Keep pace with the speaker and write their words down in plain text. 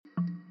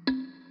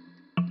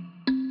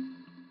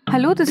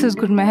Hello, this is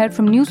Gurmeher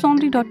from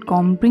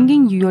newslaundry.com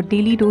bringing you your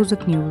daily dose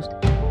of news.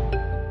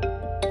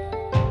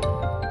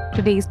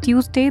 Today is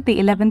Tuesday, the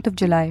 11th of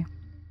July.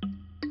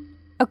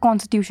 A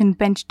constitution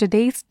bench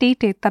today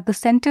stated that the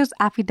centre's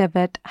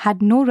affidavit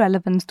had no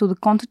relevance to the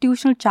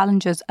constitutional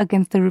challenges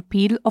against the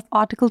repeal of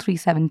Article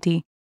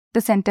 370.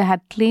 The centre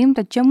had claimed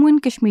that Jammu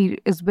and Kashmir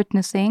is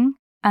witnessing,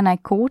 and I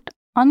quote,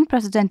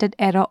 unprecedented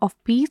era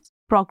of peace,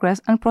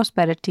 progress and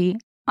prosperity,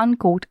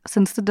 unquote,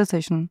 since the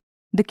decision.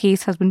 The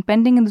case has been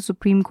pending in the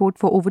Supreme Court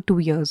for over 2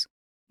 years.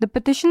 The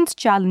petitions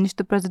challenged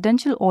the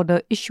presidential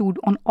order issued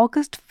on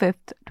August 5,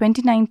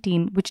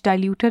 2019, which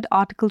diluted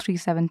Article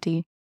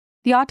 370.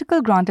 The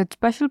article granted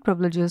special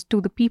privileges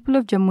to the people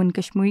of Jammu and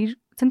Kashmir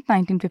since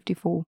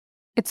 1954.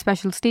 Its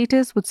special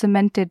status was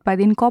cemented by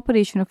the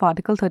incorporation of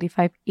Article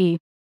 35A,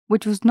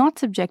 which was not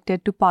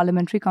subjected to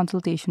parliamentary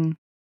consultation.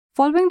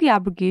 Following the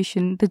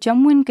abrogation, the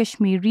Jammu and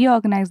Kashmir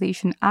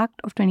Reorganisation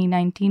Act of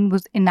 2019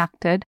 was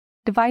enacted,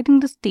 dividing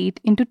the state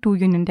into 2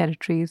 union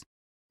territories.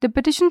 The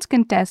petitions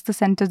contest the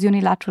centre's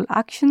unilateral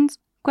actions,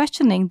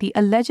 questioning the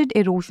alleged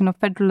erosion of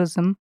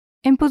federalism,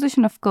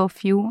 imposition of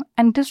curfew,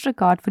 and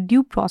disregard for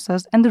due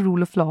process and the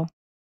rule of law.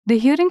 The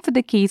hearing for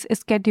the case is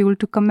scheduled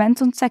to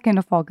commence on 2nd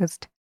of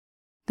August.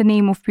 The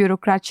name of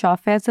bureaucrat Shah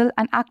Faisal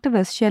and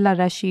activist Sheila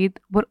Rashid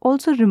were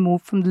also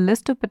removed from the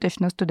list of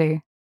petitioners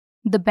today.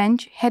 The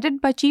bench,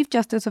 headed by Chief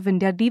Justice of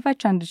India D.Y.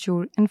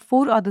 Chandrachud and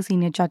 4 other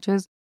senior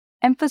judges,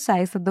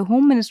 emphasized that the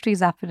Home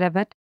Ministry's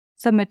affidavit,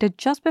 submitted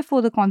just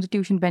before the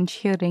Constitution Bench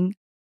hearing,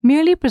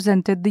 merely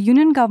presented the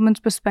Union government's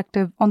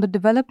perspective on the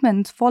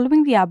developments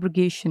following the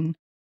abrogation,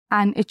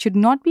 and it should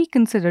not be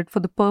considered for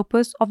the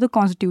purpose of the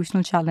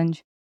constitutional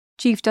challenge.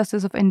 Chief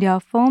Justice of India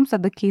affirms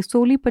that the case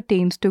solely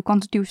pertains to a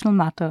constitutional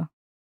matter.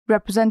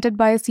 Represented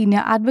by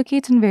senior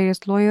advocates and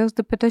various lawyers,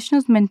 the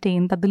petitioners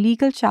maintain that the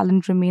legal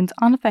challenge remains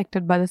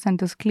unaffected by the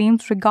centre's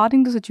claims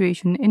regarding the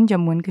situation in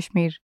Jammu and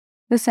Kashmir.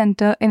 The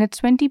centre, in its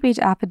 20-page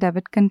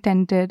affidavit,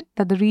 contended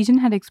that the region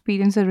had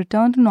experienced a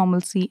return to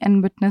normalcy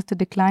and witnessed a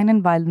decline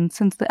in violence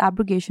since the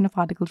abrogation of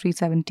Article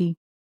 370.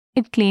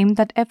 It claimed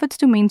that efforts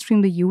to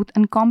mainstream the youth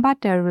and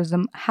combat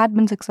terrorism had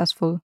been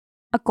successful.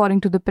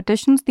 According to the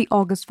petitions, the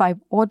August 5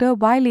 order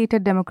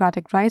violated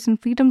democratic rights and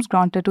freedoms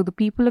granted to the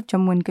people of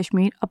Jammu and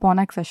Kashmir upon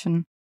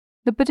accession.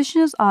 The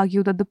petitioners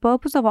argue that the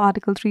purpose of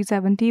Article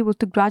 370 was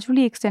to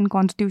gradually extend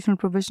constitutional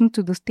provisions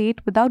to the state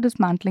without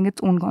dismantling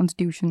its own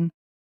constitution.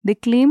 They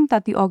claimed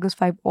that the August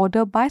 5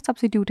 order, by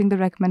substituting the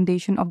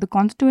recommendation of the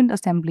Constituent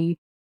Assembly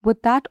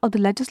with that of the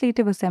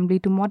Legislative Assembly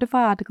to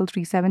modify Article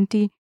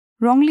 370,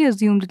 wrongly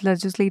assumed the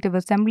Legislative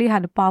Assembly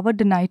had a power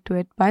denied to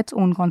it by its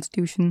own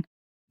constitution.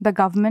 The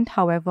government,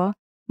 however,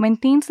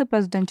 maintains the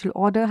presidential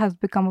order has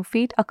become a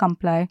fait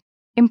accompli,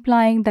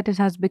 implying that it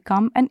has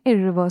become an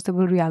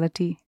irreversible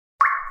reality.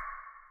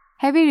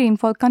 Heavy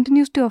rainfall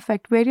continues to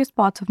affect various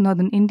parts of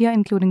northern India,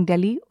 including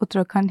Delhi,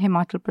 Uttarakhand,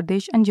 Himachal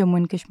Pradesh, and Jammu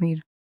and Kashmir.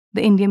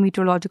 The India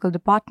Meteorological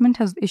Department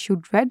has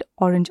issued red,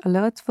 orange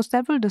alerts for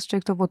several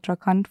districts of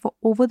Uttarakhand for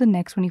over the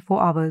next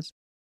 24 hours.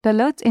 The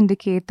alerts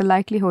indicate the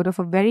likelihood of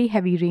a very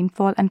heavy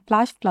rainfall and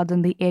flash floods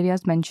in the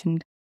areas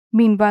mentioned.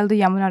 Meanwhile, the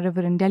Yamuna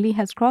River in Delhi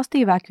has crossed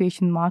the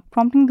evacuation mark,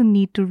 prompting the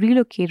need to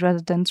relocate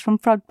residents from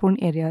flood-prone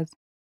areas.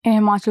 In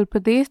Himachal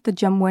Pradesh, the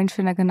Jammu and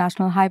Srinagar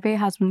National Highway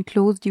has been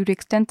closed due to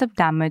extensive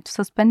damage,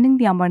 suspending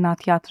the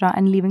Amarnath Yatra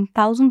and leaving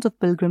thousands of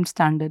pilgrims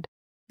stranded.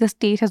 The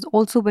state has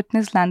also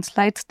witnessed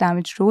landslides,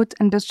 damaged roads,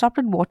 and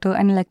disrupted water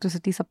and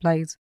electricity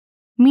supplies.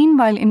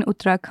 Meanwhile, in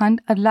Uttarakhand,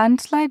 a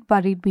landslide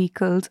buried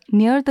vehicles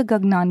near the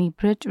Gagnani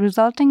Bridge,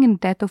 resulting in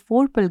death of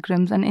 4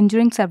 pilgrims and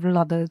injuring several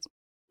others.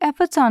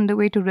 Efforts are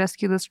underway to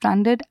rescue the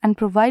stranded and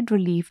provide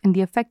relief in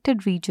the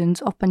affected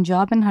regions of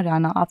Punjab and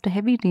Haryana after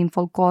heavy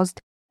rainfall caused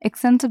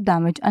extensive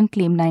damage and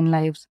claimed 9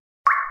 lives.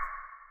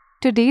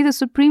 Today, the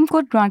Supreme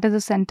Court granted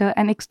the centre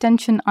an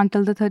extension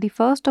until the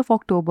 31st of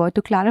October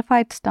to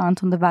clarify its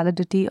stance on the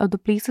validity of the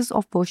Places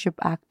of Worship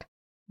Act.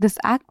 This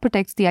act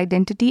protects the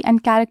identity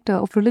and character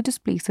of religious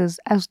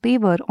places as they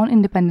were on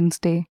Independence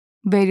Day.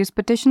 Various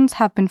petitions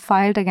have been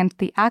filed against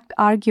the act,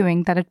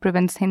 arguing that it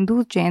prevents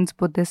Hindus, Jains,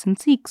 Buddhists, and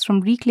Sikhs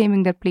from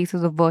reclaiming their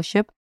places of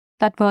worship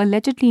that were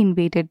allegedly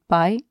invaded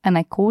by, and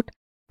I quote,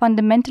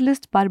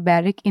 fundamentalist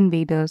barbaric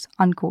invaders,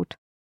 unquote.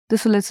 The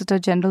Solicitor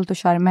General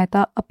Tushar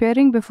Mehta,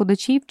 appearing before the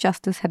Chief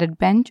Justice-headed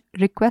bench,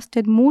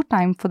 requested more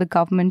time for the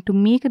government to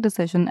make a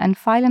decision and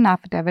file an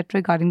affidavit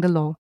regarding the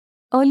law.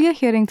 Earlier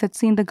hearings had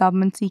seen the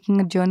government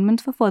seeking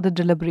adjournments for further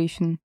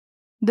deliberation.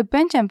 The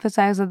bench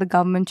emphasized that the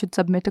government should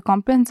submit a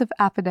comprehensive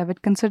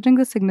affidavit considering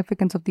the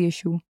significance of the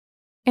issue.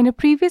 In a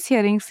previous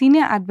hearing,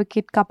 senior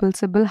advocate Kapil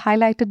Sibal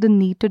highlighted the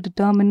need to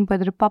determine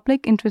whether a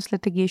public interest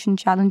litigation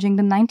challenging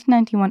the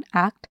 1991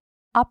 Act,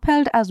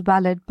 upheld as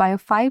valid by a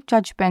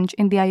 5-judge bench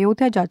in the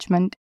Ayodhya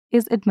judgment,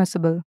 is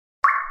admissible.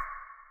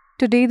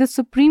 Today, the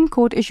Supreme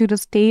Court issued a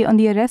stay on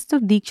the arrest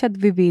of Deeksha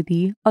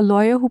Dwivedi, a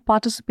lawyer who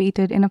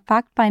participated in a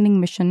fact-finding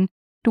mission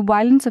to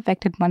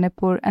violence-affected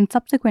Manipur and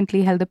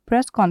subsequently held a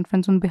press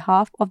conference on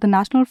behalf of the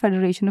National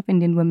Federation of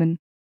Indian Women.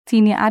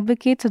 Senior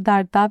advocate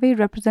Siddharth Dave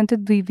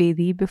represented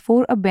Dwivedi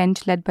before a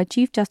bench led by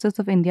Chief Justice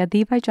of India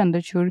Devbhai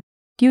Chandrachud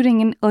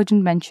during an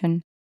urgent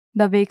mention.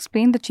 Dave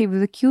explained that she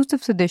was accused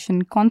of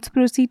sedition,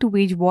 conspiracy to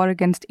wage war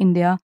against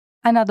India,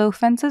 and other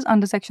offences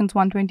under Sections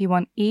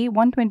 121A,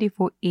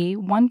 124A,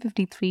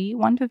 153,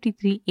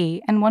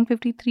 153A, and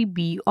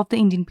 153B of the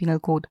Indian Penal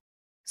Code.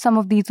 Some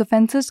of these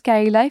offences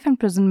carry life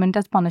imprisonment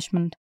as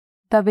punishment.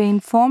 Dave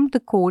informed the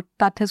court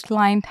that his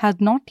client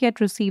had not yet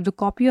received a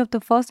copy of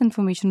the first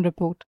information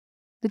report.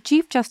 The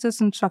Chief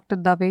Justice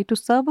instructed Dave to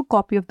serve a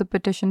copy of the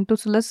petition to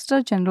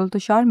Solicitor General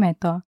Tushar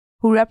Mehta,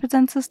 who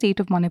represents the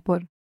state of Manipur.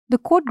 The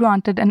court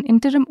granted an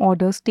interim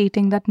order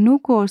stating that no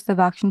coercive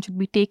action should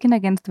be taken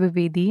against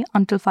Dwivedi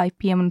until 5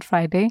 p.m. on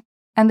Friday,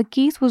 and the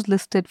case was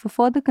listed for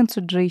further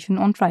consideration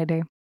on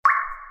Friday.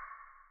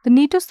 The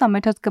NATO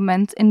summit has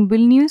commenced in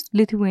Vilnius,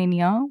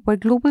 Lithuania, where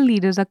global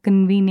leaders are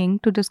convening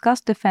to discuss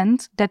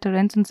defense,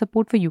 deterrence, and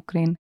support for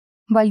Ukraine.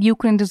 While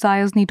Ukraine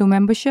desires NATO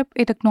membership,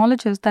 it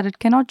acknowledges that it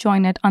cannot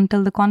join it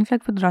until the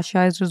conflict with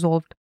Russia is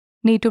resolved.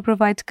 NATO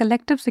provides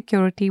collective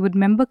security with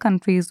member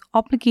countries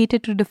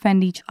obligated to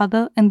defend each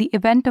other in the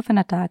event of an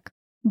attack.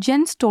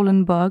 Jens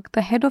Stoltenberg,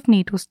 the head of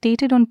NATO,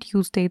 stated on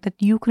Tuesday that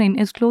Ukraine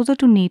is closer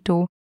to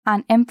NATO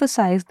and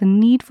emphasized the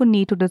need for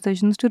NATO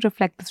decisions to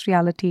reflect this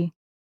reality.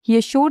 He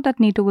assured that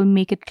NATO will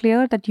make it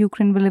clear that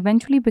Ukraine will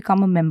eventually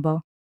become a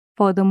member.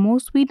 Furthermore,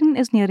 Sweden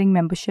is nearing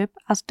membership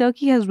as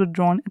Turkey has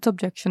withdrawn its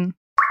objection.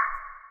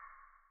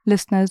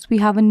 Listeners, we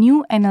have a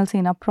new NL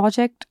Sena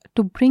project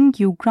to bring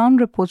you ground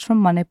reports from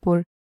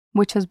Manipur,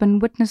 which has been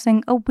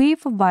witnessing a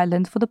wave of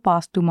violence for the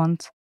past 2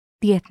 months.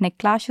 The ethnic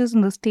clashes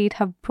in the state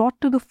have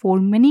brought to the fore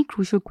many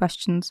crucial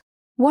questions.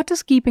 What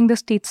is keeping the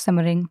state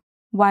simmering?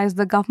 Why is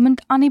the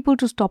government unable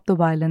to stop the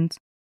violence?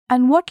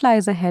 And what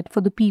lies ahead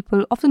for the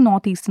people of the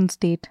northeastern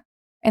state?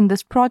 In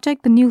this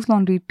project, the News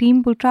Laundry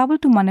team will travel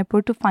to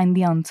Manipur to find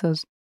the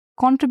answers.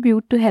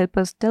 Contribute to help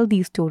us tell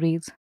these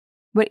stories.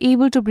 We're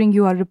able to bring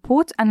you our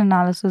reports and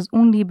analysis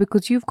only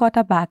because you've got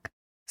our back.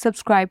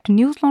 Subscribe to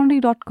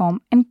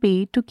newslaundry.com and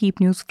pay to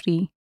keep news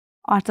free.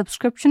 Our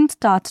subscription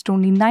starts at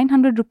only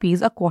 900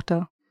 rupees a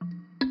quarter.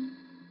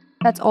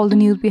 That's all the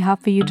news we have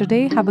for you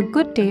today. Have a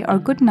good day or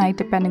good night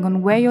depending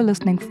on where you're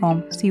listening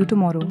from. See you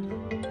tomorrow.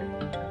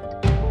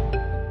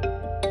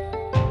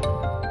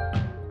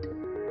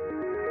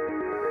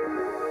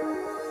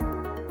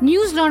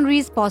 News Laundry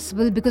is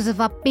possible because of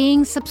our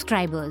paying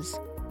subscribers.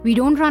 We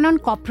don't run on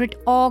corporate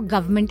or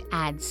government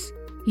ads.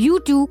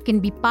 You too can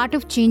be part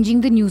of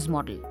changing the news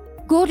model.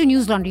 Go to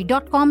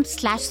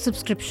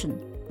newslaundry.com/subscription.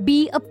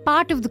 Be a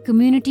part of the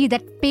community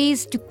that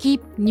pays to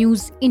keep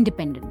news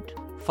independent.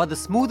 For the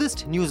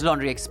smoothest News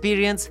Laundry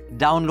experience,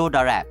 download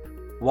our app.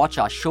 Watch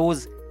our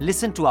shows,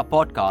 listen to our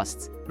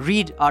podcasts,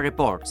 read our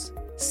reports.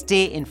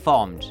 Stay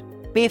informed.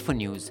 Pay for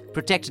news,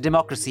 protect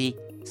democracy,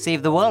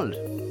 save the world.